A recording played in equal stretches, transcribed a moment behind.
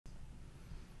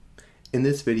In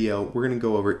this video, we're going to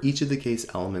go over each of the case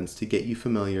elements to get you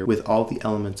familiar with all the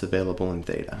elements available in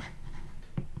Theta.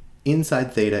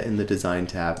 Inside Theta in the Design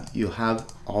tab, you'll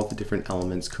have all the different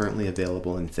elements currently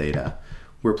available in Theta.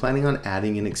 We're planning on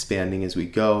adding and expanding as we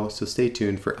go, so stay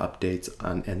tuned for updates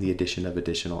on and the addition of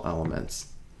additional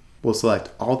elements. We'll select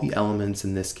all the elements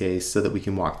in this case so that we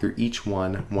can walk through each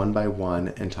one by one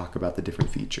and talk about the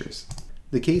different features.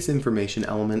 The case information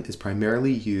element is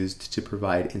primarily used to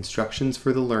provide instructions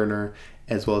for the learner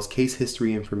as well as case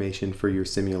history information for your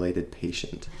simulated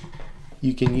patient.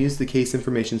 You can use the case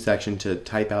information section to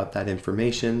type out that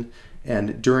information,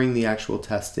 and during the actual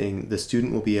testing, the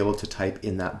student will be able to type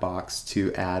in that box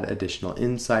to add additional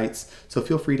insights. So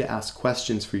feel free to ask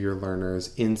questions for your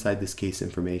learners inside this case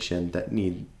information that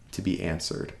need to be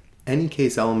answered. Any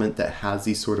case element that has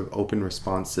these sort of open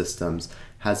response systems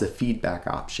has a feedback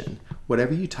option.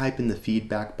 Whatever you type in the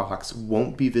feedback box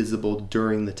won't be visible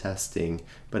during the testing,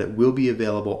 but it will be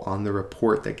available on the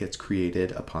report that gets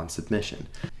created upon submission.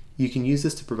 You can use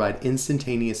this to provide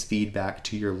instantaneous feedback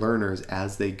to your learners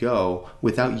as they go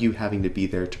without you having to be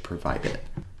there to provide it.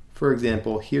 For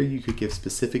example, here you could give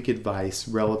specific advice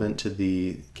relevant to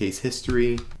the case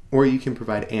history, or you can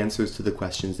provide answers to the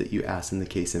questions that you ask in the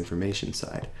case information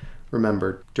side.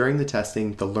 Remember, during the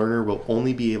testing, the learner will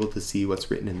only be able to see what's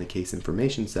written in the case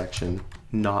information section,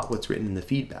 not what's written in the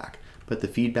feedback, but the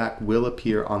feedback will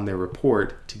appear on their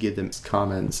report to give them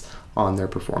comments on their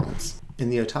performance. In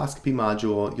the otoscopy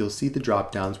module, you'll see the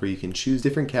drop-downs where you can choose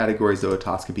different categories of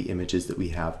otoscopy images that we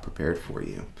have prepared for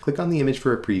you. Click on the image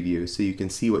for a preview so you can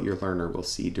see what your learner will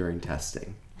see during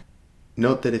testing.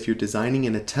 Note that if you're designing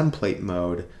in a template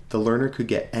mode, the learner could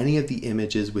get any of the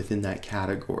images within that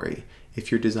category. If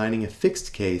you're designing a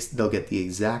fixed case, they'll get the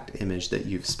exact image that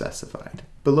you've specified.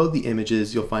 Below the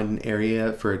images, you'll find an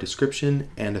area for a description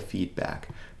and a feedback.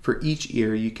 For each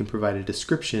ear, you can provide a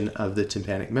description of the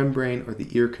tympanic membrane or the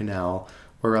ear canal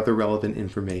or other relevant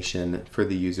information for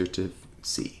the user to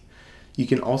see. You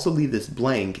can also leave this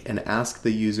blank and ask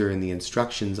the user in the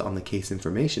instructions on the Case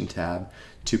Information tab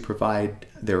to provide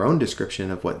their own description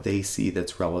of what they see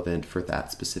that's relevant for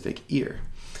that specific ear.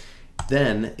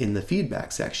 Then, in the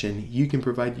feedback section, you can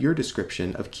provide your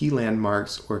description of key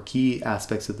landmarks or key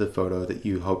aspects of the photo that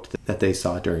you hoped that they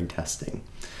saw during testing.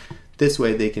 This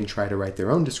way, they can try to write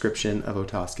their own description of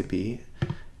otoscopy,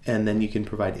 and then you can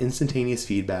provide instantaneous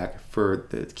feedback for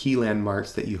the key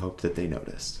landmarks that you hoped that they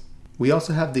noticed. We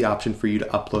also have the option for you to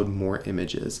upload more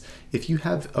images. If you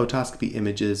have otoscopy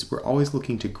images, we're always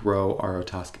looking to grow our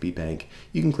otoscopy bank.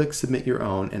 You can click Submit Your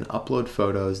Own and upload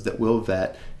photos that we'll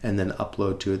vet and then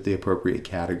upload to the appropriate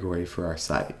category for our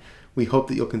site. We hope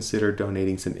that you'll consider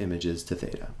donating some images to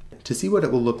Theta. To see what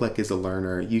it will look like as a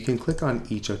learner, you can click on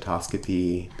each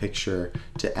otoscopy picture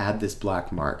to add this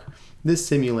black mark. This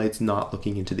simulates not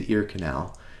looking into the ear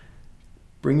canal.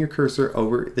 Bring your cursor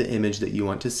over the image that you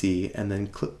want to see and then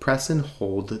press and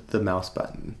hold the mouse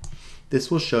button.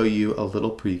 This will show you a little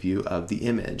preview of the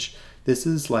image. This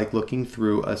is like looking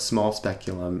through a small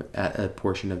speculum at a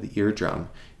portion of the eardrum.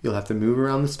 You'll have to move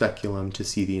around the speculum to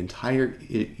see the entire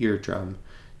eardrum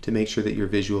to make sure that you're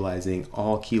visualizing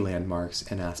all key landmarks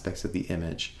and aspects of the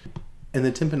image. In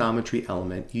the tympanometry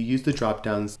element, you use the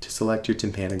drop-downs to select your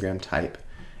tympanogram type,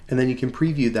 and then you can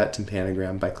preview that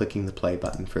tympanogram by clicking the play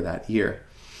button for that ear.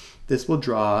 This will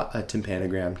draw a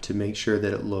tympanogram to make sure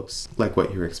that it looks like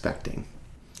what you're expecting.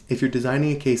 If you're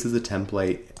designing a case as a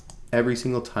template, every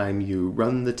single time you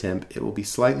run the tymp, it will be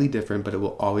slightly different, but it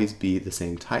will always be the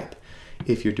same type.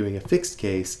 If you're doing a fixed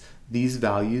case, these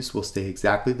values will stay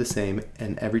exactly the same,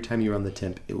 and every time you run the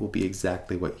tymp, it will be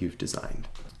exactly what you've designed.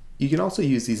 You can also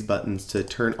use these buttons to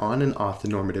turn on and off the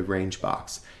normative range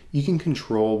box. You can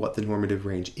control what the normative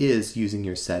range is using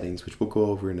your settings, which we'll go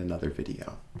over in another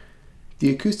video. The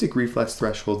acoustic reflex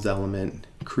thresholds element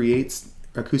creates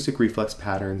acoustic reflex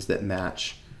patterns that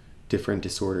match different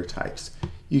disorder types.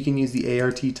 You can use the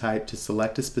ART type to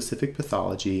select a specific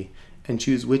pathology and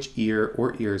choose which ear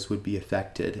or ears would be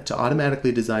affected to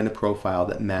automatically design a profile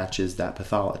that matches that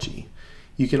pathology.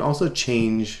 You can also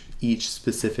change each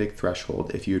specific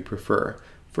threshold if you would prefer.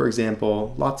 For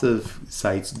example, lots of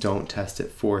sites don't test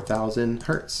at 4,000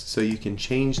 Hertz, so you can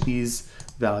change these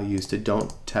values to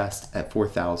don't test at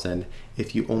 4,000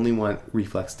 if you only want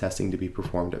reflex testing to be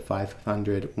performed at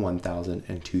 500, 1,000,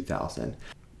 and 2,000.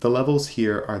 The levels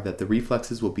here are that the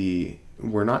reflexes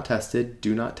were not tested,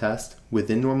 do not test,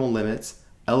 within normal limits,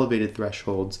 elevated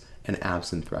thresholds, and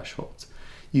absent thresholds.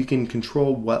 You can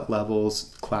control what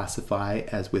levels classify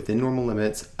as within normal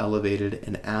limits, elevated,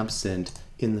 and absent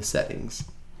in the settings.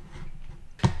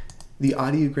 The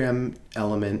audiogram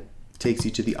element takes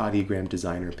you to the audiogram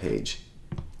designer page.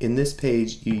 In this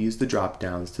page, you use the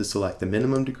drop-downs to select the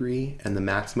minimum degree and the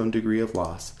maximum degree of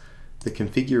loss, the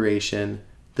configuration,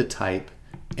 the type,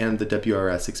 and the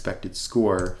WRS expected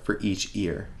score for each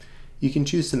ear. You can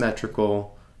choose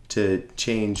symmetrical to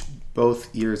change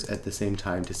both ears at the same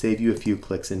time to save you a few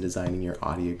clicks in designing your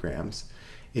audiograms.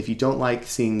 If you don't like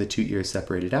seeing the two ears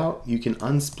separated out, you can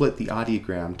unsplit the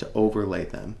audiogram to overlay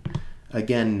them.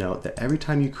 Again, note that every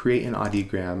time you create an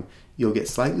audiogram, you'll get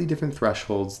slightly different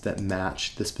thresholds that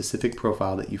match the specific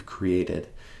profile that you've created,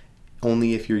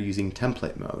 only if you're using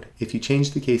template mode. If you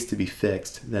change the case to be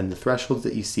fixed, then the thresholds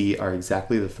that you see are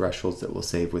exactly the thresholds that will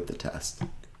save with the test.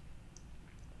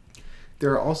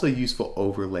 There are also useful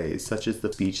overlays, such as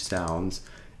the speech sounds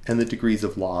and the degrees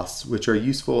of loss, which are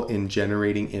useful in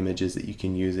generating images that you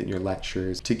can use in your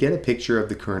lectures. To get a picture of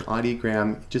the current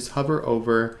audiogram, just hover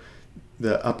over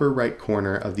the upper right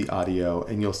corner of the audio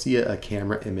and you'll see a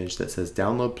camera image that says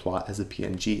download plot as a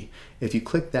PNG. If you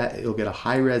click that, you'll get a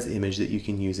high-res image that you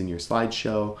can use in your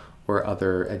slideshow or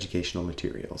other educational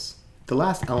materials. The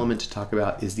last element to talk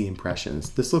about is the impressions.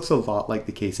 This looks a lot like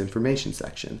the case information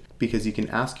section because you can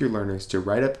ask your learners to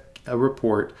write up a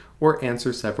report or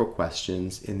answer several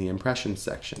questions in the impressions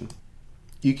section.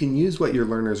 You can use what your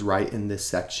learners write in this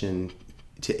section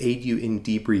to aid you in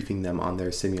debriefing them on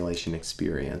their simulation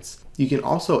experience. You can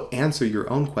also answer your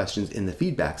own questions in the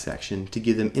feedback section to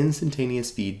give them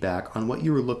instantaneous feedback on what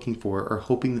you were looking for or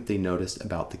hoping that they noticed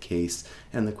about the case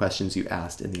and the questions you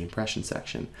asked in the impression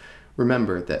section.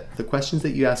 Remember that the questions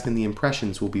that you ask in the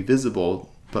impressions will be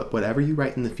visible, but whatever you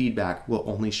write in the feedback will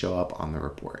only show up on the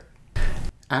report.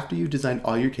 After you've designed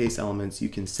all your case elements, you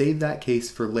can save that case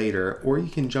for later, or you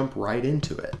can jump right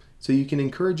into it. So you can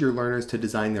encourage your learners to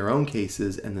design their own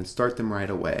cases and then start them right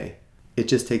away. It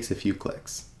just takes a few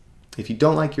clicks. If you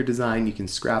don't like your design, you can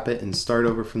scrap it and start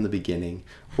over from the beginning,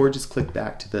 or just click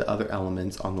back to the other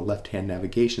elements on the left-hand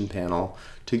navigation panel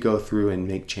to go through and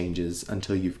make changes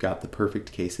until you've got the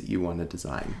perfect case that you want to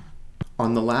design.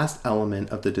 On the last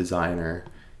element of the designer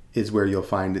is where you'll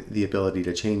find the ability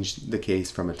to change the case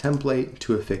from a template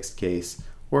to a fixed case,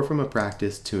 or from a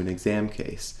practice to an exam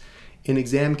case. In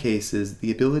exam cases,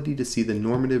 the ability to see the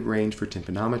normative range for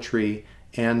tympanometry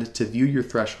and to view your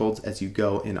thresholds as you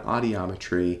go in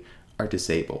audiometry are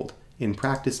disabled. In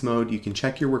practice mode, you can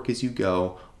check your work as you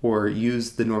go or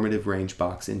use the normative range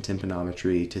box in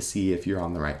tympanometry to see if you're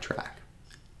on the right track.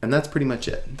 And that's pretty much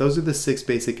it. Those are the 6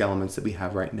 basic elements that we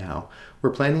have right now.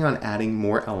 We're planning on adding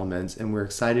more elements, and we're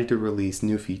excited to release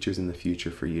new features in the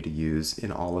future for you to use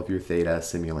in all of your Theta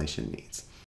simulation needs.